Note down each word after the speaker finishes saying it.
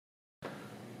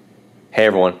Hey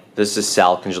everyone, this is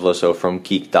Sal Congeloso from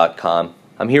Geek.com.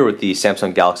 I'm here with the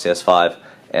Samsung Galaxy S5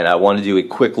 and I want to do a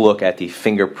quick look at the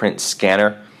fingerprint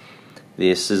scanner.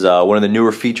 This is one of the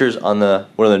newer features on the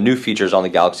new features on the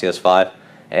Galaxy S5,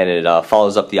 and it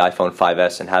follows up the iPhone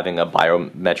 5S and having a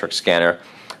biometric scanner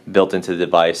built into the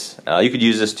device. You could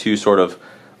use this to sort of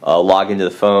log into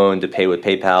the phone, to pay with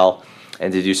PayPal,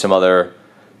 and to do some other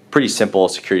pretty simple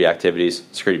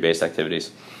security-based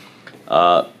activities.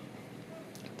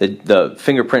 The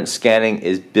fingerprint scanning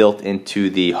is built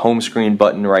into the home screen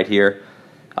button right here.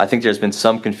 I think there's been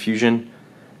some confusion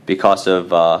because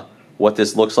of what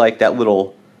this looks like. That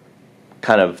little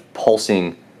kind of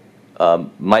pulsing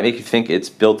might make you think it's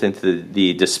built into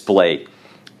the display,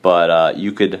 but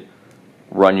you could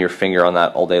run your finger on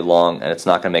that all day long and it's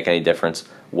not going to make any difference.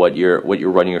 What you're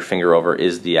running your finger over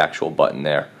is the actual button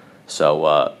there,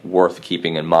 so worth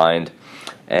keeping in mind.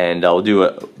 And I'll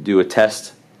do a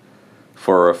test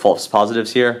for false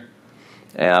positives here,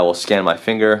 and I will scan my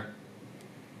finger.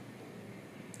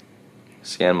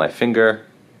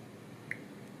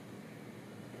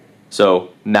 So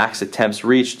max attempts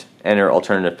reached, enter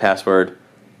alternative password.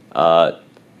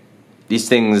 These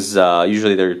things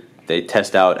usually they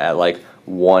test out at like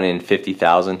 1 in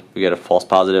 50,000 we get a false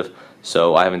positive,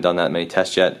 so I haven't done that many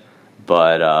tests yet,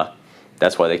 but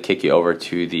that's why they kick you over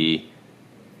to the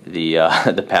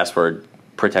password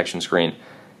protection screen.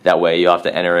 That way you have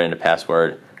to enter in a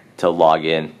password to log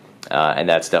in, and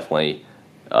that's definitely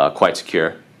quite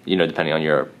secure, you know, depending on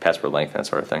your password length and that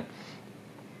sort of thing.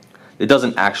 It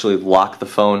doesn't actually lock the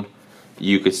phone.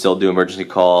 You could still do emergency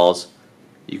calls.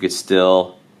 You could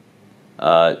still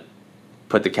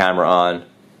put the camera on,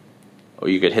 or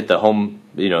you could hit the home,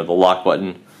 the lock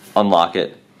button, unlock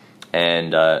it,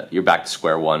 and you're back to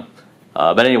square one.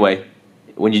 But anyway,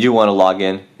 when you do want to log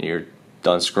in and you're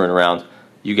done screwing around,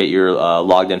 you get your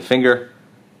logged in finger,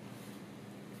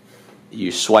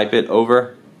 you swipe it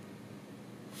over,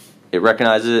 it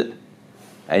recognizes it,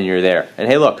 and you're there. And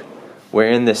hey look,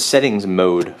 we're in the settings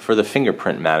mode for the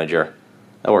Fingerprint Manager.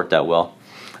 That worked out well.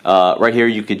 Right here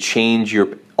you could change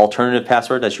your alternative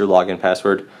password, that's your login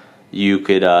password. You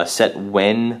could set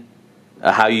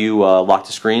how you lock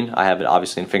the screen. I have it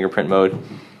obviously in fingerprint mode.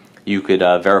 You could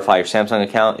verify your Samsung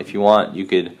account if you want. You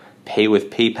could pay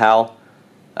with PayPal.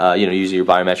 Using your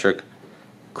biometric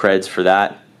creds for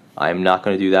that. I'm not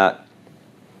going to do that.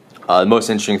 The most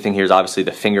interesting thing here is obviously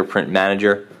the Fingerprint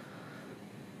Manager.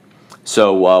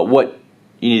 So what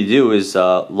you need to do is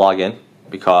log in,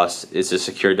 because it's a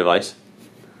secure device.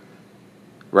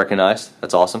 Recognized.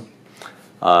 That's awesome.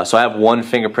 So I have one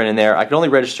fingerprint in there. I can only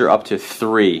register up to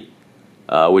 3,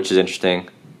 which is interesting.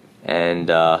 And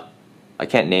I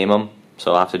can't name them,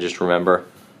 so I'll have to just remember.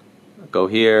 Go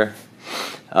here.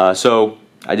 So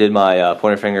I did my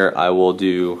pointer finger. I will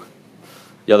do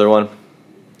the other one,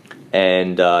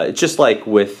 and it's just like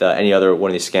with any other one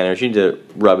of these scanners. You need to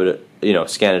rub it,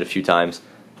 scan it a few times,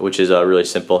 which is really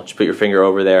simple. Just put your finger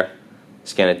over there,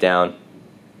 scan it down.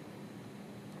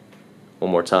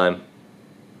 One more time,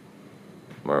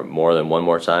 or more than one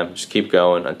more time. Just keep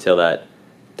going until that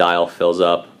dial fills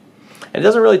up. And it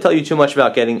doesn't really tell you too much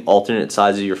about getting alternate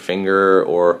sizes of your finger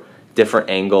or different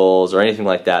angles or anything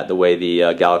like that, the way the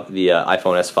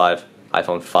iPhone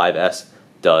 5S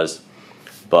does,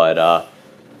 but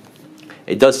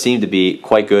it does seem to be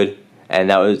quite good, and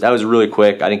that was really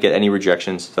quick. I didn't get any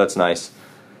rejections, so that's nice.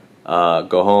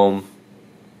 Go home,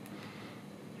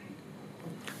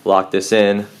 lock this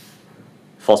in,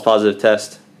 false positive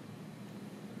test.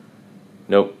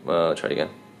 Nope. Try it again.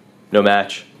 No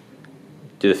match.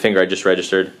 Do the finger I just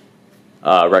registered.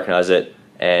 Recognize it.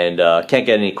 And can't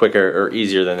get any quicker or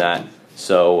easier than that.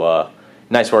 So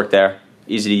nice work there.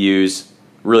 Easy to use,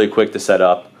 really quick to set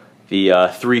up. The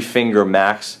 3-finger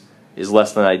max is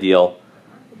less than ideal,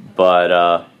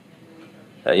 but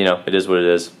it is what it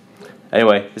is.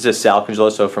 Anyway, this is Sal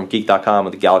Congeloso from Geek.com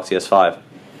with the Galaxy S5.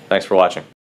 Thanks for watching.